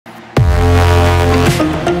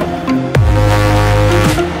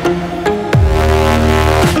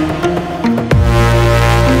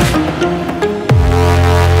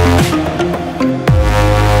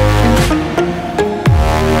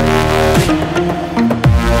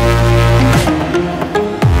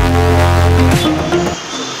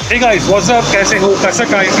Guys what's up, कैसे हो, कैसा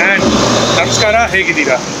काय एंड नमस्कार है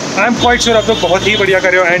गिदीरा। आई एम क्वाइट श्योर आप लोग बहुत ही बढ़िया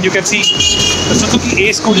कर रहे हो and you can see Suzuki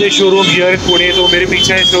A scooter showroom here in Pune. तो मेरे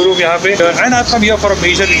पीछे है शोरूम यहाँ पे and I come here for a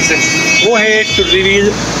major reason, वो है to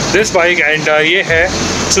reveal this bike and ये है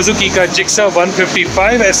सुजुकी का Gixxer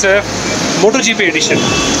 155 SF MotoGP एडिशन।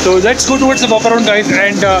 तो let's go towards the वॉकअराउंड guys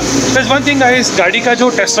and there is one thing guys, गाड़ी का जो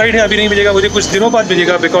टेस्ट राइड है अभी नहीं मिलेगा, मुझे कुछ दिनों बाद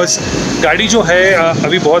मिलेगा बिकॉज गाड़ी जो है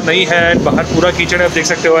अभी बहुत नई है एंड बाहर पूरा कीचड़ है, आप देख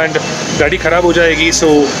सकते हो एंड गाड़ी ख़राब हो जाएगी। So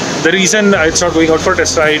the reason it's not going out for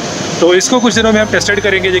test ride. तो इसको कुछ दिनों में हम टेस्ट राइड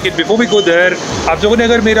करेंगे, लेकिन बिफोर वी गो देयर आप लोगों ने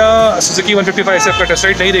अगर मेरा Suzuki 155 SF का टेस्ट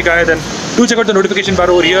राइड नहीं देखा है then do check out the notification bar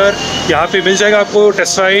over here. यहाँ पे मिल जाएगा आपको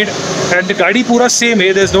टेस्ट राइड एंड गाड़ी पूरा सेम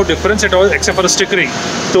है, there is no difference at all except for stickering.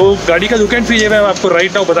 तो गाड़ी का लुक एंड फील मैं आपको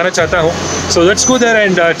राइट नाउ बताना चाहता हूँ। So let's go there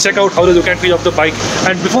and check out how the look and feel of the bike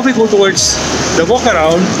and before we go towards the walk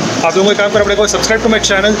around आप लोगों को काम करना पड़ेगा subscribe to my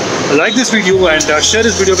channel, like this video and share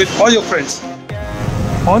this video with all your friends.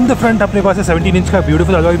 On the front अपने पास है 17 inch का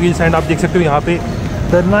beautiful alloy wheels and आप देख सकते हो यहाँ पे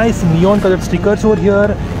the nice neon colour stickers over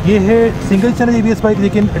here. ये है सिंगल चैनल ABS बाइक,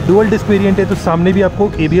 लेकिन डुअल डिस्क वेरिएंट है, तो सामने भी आपको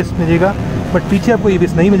ABS मिलेगा बट पीछे आपको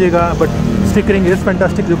ABS नहीं मिलेगा। But stickering is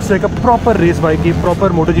fantastic, looks like a proper race bike की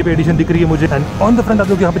प्रॉपर MotoGP एडिशन दिख रही है मुझे। एंड ऑन द फ्रंट आप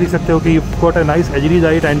लोग यहाँ पे देख सकते हो कि you got a nice LED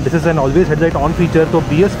light and this is an always headlight on feature. तो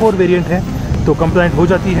BS4 वेरिएंट है तो कंप्लाइंट हो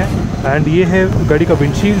जाती है। एंड ये है गाड़ी का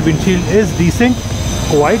windshield is decent,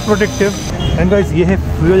 quite protective and guys ये है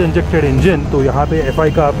फ्यूल इंजेक्टेड इंजन। तो यहाँ पे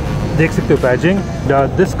FI का आप देख सकते हो badging,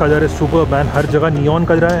 this colour is superb man, हर जगह नियॉन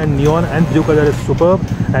कलर है and neon and blue colour is superb.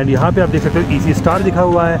 And यहाँ पे आप देख सकते हो EC स्टार लिखा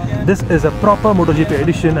हुआ है। This is a proper MotoGP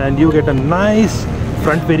addition and you get a nice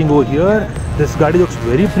front fairing over here. This गाड़ी लुक्स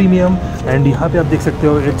वेरी प्रीमियम एंड यहाँ पे आप देख सकते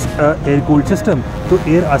हो इट्स एयर कूल्ड सिस्टम, तो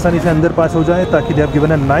एयर आसानी से अंदर पास हो जाए ताकि they have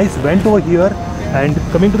given a nice went over here. And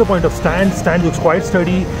coming to the point of stand looks quite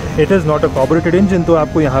study, it is not a carbonated engine, तो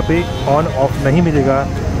आपको यहाँ पे ऑन ऑफ नहीं मिलेगा।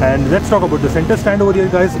 And let's talk about the centre stand over here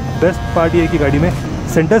guys. Best part ये है कि गाड़ी में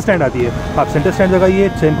सेंटर स्टैंड आती है, आप सेंटर स्टैंड लगाइए,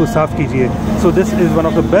 चेन को साफ़ कीजिए। So this is one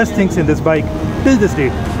of the best things in this bike till this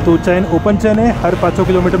date. तो चेन ओपन चेन है, हर 500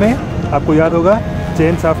 किलोमीटर में आपको याद होगा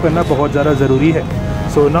चेन साफ़ करना बहुत ज़्यादा ज़रूरी है।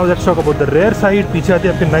 So now let's talk about the rare side. पीछे आते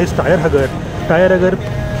हैं आपके नाइस टायर अगर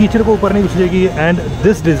कीचड़ को ऊपर नहीं उछलेगी and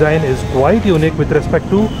this design is quite unique with respect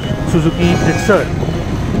to Suzuki Gixxer।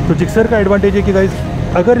 तो Gixxer का एडवांटेज है कि गाइज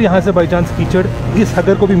अगर यहाँ से बाई चांस कीचड़ इस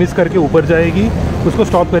हगर को भी मिस करके ऊपर जाएगी, उसको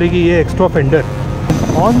स्टॉप करेगी ये extra fender.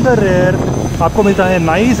 On the rare आपको मिलता है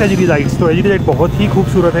नाइस LED लाइट्स। तो LED लाइट बहुत ही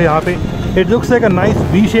खूबसूरत है यहाँ पे, it looks like a nice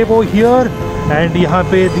V shape over here and यहाँ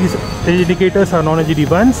पे these indicators are non LED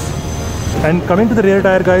buns. And coming to the rare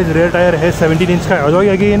tyre guys, rare tyre है 17 इंच का अलॉय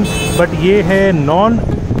अगेन, बट ये है नॉन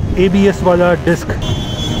ABS वाला disc.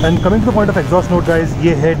 And coming to the point of exhaust note guys,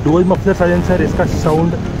 ये है dual muffler silencer, इसका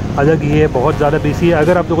sound अलग ही है, बहुत ज़्यादा बेसी है।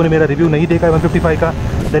 अगर आप लोगों ने मेरा रिव्यू नहीं देखा है 155 का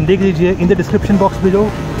देन देख लीजिए in the description box below.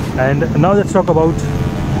 And now let's talk about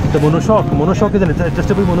the monoshock is an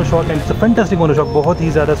adjustable monoshock and it's a fantastic monoshock, बहुत ही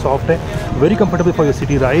ज़्यादा सॉफ्ट है, very comfortable for your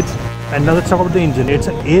city rides. And now let's talk about the engine. It's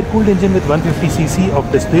an air-cooled engine with 150 cc of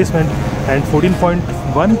displacement and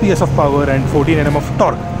 14.1 PS of power and 14 Nm of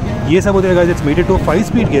torque. ये सब होता है guys, it's made to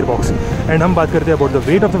 5-speed gearbox। And हम बात करते हैं about the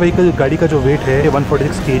weight of the vehicle. गाड़ी का जो वेट है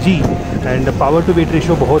 146 kg and power to weight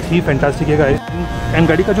ratio बहुत ही फैंटास्टिक है गाइस। एंड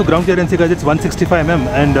गाड़ी का जो ग्राउंड क्लियरेंस है guys it's 165 mm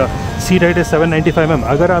and seat height है 795 mm।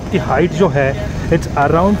 अगर आपकी हाइट जो है इट्स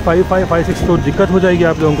अराउंड 55-56 तो दिक्कत हो जाएगी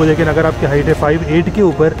आप लोगों को, लेकिन अगर आपकी हाइट है 5'8" के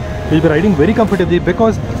ऊपर will be riding very comfortably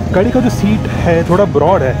because गाड़ी का जो सीट है थोड़ा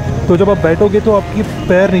ब्रॉड है, तो जब आप बैठोगे तो आपकी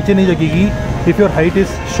पैर नीचे नहीं लगेगी if your height is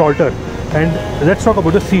shorter. And let's talk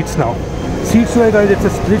about the seats now. Seats जो है guys it's a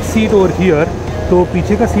split seat over here, तो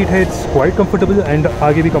पीछे का सीट है इट्स क्वाइट कंफर्टेबल एंड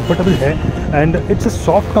आगे भी कंफर्टेबल है and it's a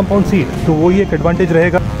soft compound seat, तो वो ये एक एडवांटेज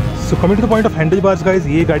रहेगा। So coming to the point of Henle bars guys,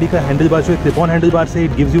 ये गाड़ी का हैंडल बार जो क्लिप ऑन हैंडल बार से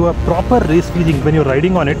it gives you a proper race feeling when you are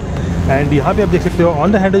riding on it. And यहाँ पे आप देख सकते हो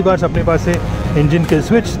ऑन द हैंडल बार्स अपने पास है engine kill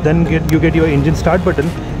switch, then you get your engine start button.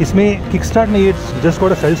 इसमें किक स्टार्ट नहीं, it's just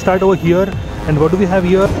got a self start over here. And what do we have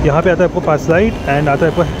here, यहाँ पे आता है आपको पास लाइट एंड आता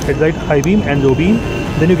है आपको headlight high beam and low beam,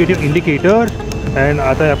 then you get your indicator and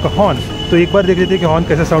आता है आपका हॉर्न। तो एक बार देख लेते हैं कि हॉर्न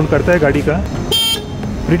कैसा साउंड करता है गाड़ी का।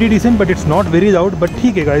 Pretty decent but it's not very loud, but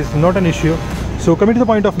ठीक है guys, not an issue. So coming to the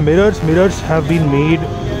point of mirrors have been made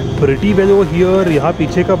pretty well over here. यहाँ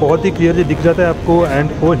पीछे का बहुत ही क्लियरली दिख जाता है आपको and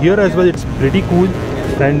over here as well it's pretty cool.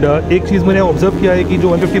 And एक चीज़ मैंने ऑब्जर्व किया है कि जो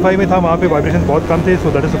 155 में था वहाँ पे वाइब्रेशन बहुत कम थे,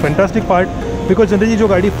 so that is a fantastic part because generally जो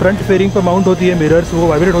गाड़ी फ्रंट फेयरिंग पर माउंट होती है मिरर्स वो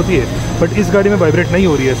वाइब्रेट होती है, बट इस गाड़ी में वाइब्रेट नहीं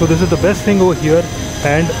हो रही है। So this is the best thing over here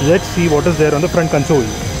and let's see what is there on the front console.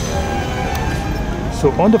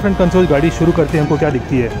 So on the front console गाड़ी शुरू करते हैं, हमको क्या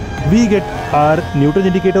दिखती है? We get are neutral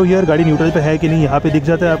indicator here, गाड़ी न्यूट्रल पे है कि नहीं यहाँ पे दिख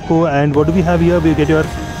जाता है आपको। And what do we have here? We get your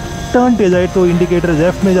turn tail light, तो इंडिकेटर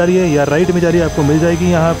लेफ्ट में जा रही है या राइट में जा रही है आपको मिल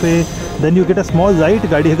जाएगी यहाँ पे। Then you get a small light,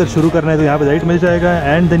 गाड़ी अगर शुरू करना है तो यहाँ पे लाइट मिल जाएगा।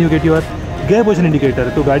 And then you get your gear position indicator,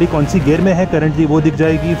 तो गाड़ी कौन सी गियर में है करंटली वो दिख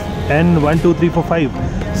जाएगी। एंड 1 2 3 4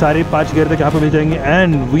 5 सारे 5 गियर तक यहाँ पे मिल जाएंगे।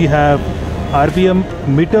 And we have RPM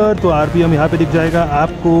metre, तो RPM यहाँ पे दिख जाएगा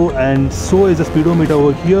आपको। And so is a speedometer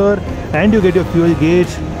over here. And you get your fuel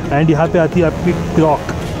gauge, and यहाँ पे आती है आपकी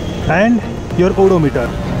clock and your odometer.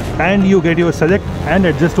 And you get your select and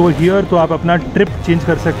adjust over here, तो आप अपना ट्रिप चेंज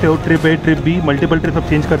कर सकते हो, trip A trip B multiple trip आप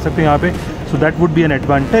चेंज कर सकते हो यहाँ पे। So that would be an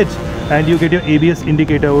advantage. And you get your ABS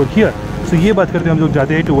indicator over here. सो ये बात करते हैं हम लोग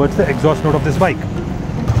जाते हैं towards the exhaust note of this bike.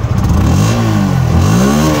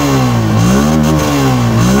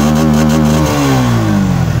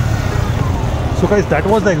 So guys, that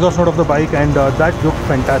was the exhaust note of the bike and that looked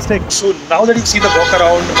fantastic. So now that you see the walk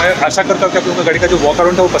around, मैं आशा करता हूँ कि आप लोगों को गाड़ी का जो walk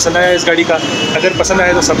around था वो पसंद आया इस गाड़ी का। अगर पसंद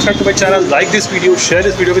आया तो subscribe to my channel, like this video, share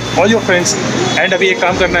this video with all your friends. And अभी एक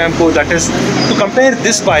काम करना है हमको, that is to compare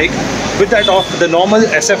this bike with that of the normal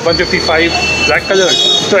SF 155 black colour.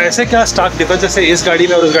 तो ऐसे क्या स्टार्क डिफरेंसेस है इस गाड़ी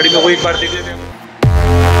में और उस गाड़ी में, वो एक बार देख लेते हैं।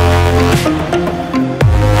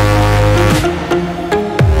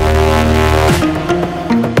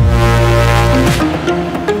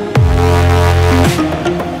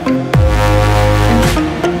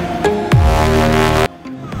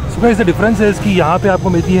 गाइस द डिफरेंस है कि यहाँ पे आपको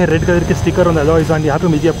मिलती है रेड कलर के sticker on the alloys and यहाँ पे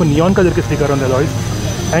मिलती है आपको नियॉन कलर के sticker on the alloys.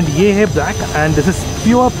 And ये है black and this is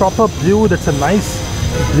pure proper blue, that's a nice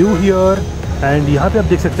blue here. And यहाँ पे आप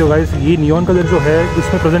देख सकते हो गाइस ये नियॉन कलर जो है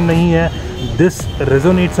इसमें प्रेजेंट नहीं है। This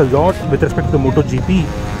resonates a lot with respect to the MotoGP।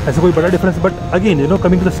 ऐसा कोई बड़ा difference, but again you know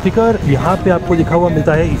coming to the sticker, यहाँ पे आपको लिखा हुआ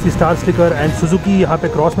मिलता है EC star sticker and Suzuki यहाँ पे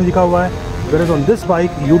क्रॉस में लिखा हुआ है। whereas on this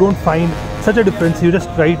bike you don't find such a difference, you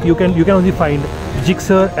just write, you can only find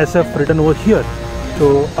Gixxer SF written over here. तो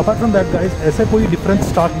apart from that guys, ऐसा कोई difference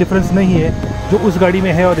Stark difference नहीं है जो उस गाड़ी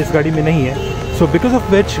में है और इस गाड़ी में नहीं है। So because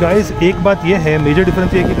of which guys एक बात ये है, मेजर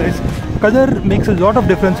डिफरेंस ये है कि guys colour makes a lot of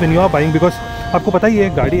difference when you are buying, because आपको पता ही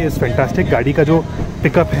है गाड़ी इज़ फैंटास्टिक, गाड़ी का जो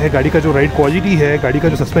पिकअप है, गाड़ी का जो राइड क्वालिटी है, गाड़ी का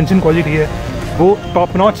जो सस्पेंशन क्वालिटी है वो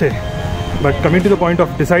टॉप नॉच है। But coming to the point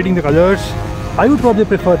of deciding the colours, I would probably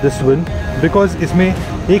prefer this one, because इसमें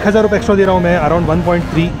 1000 रुपये एक्स्ट्रा दे रहा हूँ मैं, around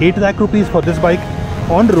 1.38 lakh rupees for this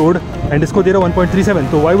bike on road, and इसको दे रहा हूँ 1.37।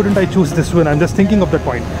 तो Y wouldn't I choose this one? I am just thinking of that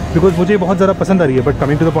point, because मुझे बहुत ज़्यादा पसंद आ रही है। But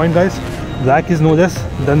coming to the point guys, black is no less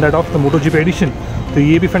than that of the MotoGP addition. तो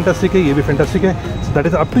ये भी फैंटास्टिक है, ये भी फैंटास्टिक है। So that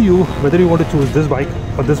is up to you whether you want to choose this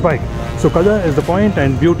bike और this bike. So colour is the point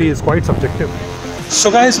and beauty is quite subjective. So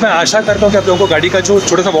guys, मैं आशा करता हूँ कि आप लोगों को गाड़ी का जो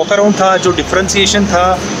छोटा सा वॉक अराउंड था, जो डिफ्रेंसिएशन था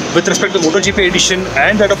with respect to MotoGP addition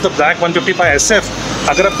and that of the black 155 SF,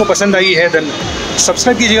 अगर आपको पसंद आई है देन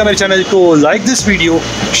सब्सक्राइब कीजिएगा मेरे चैनल को, like this video,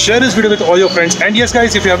 share this video with all your friends. And yes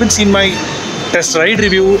guys, if you haven't seen my test ride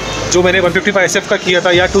review जो मैंने 155 SF का किया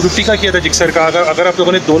था या 250 का किया था जिक्सर का, अगर आप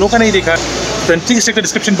लोगों ने दोनों का नहीं देखा then please check the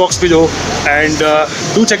description box below and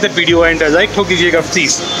do check that video and like ठोक दीजिएगा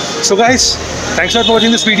please. So guys, thanks for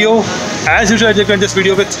watching this video. As usual, I end this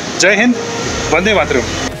video with Jai Hind, Vande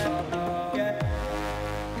Mataram.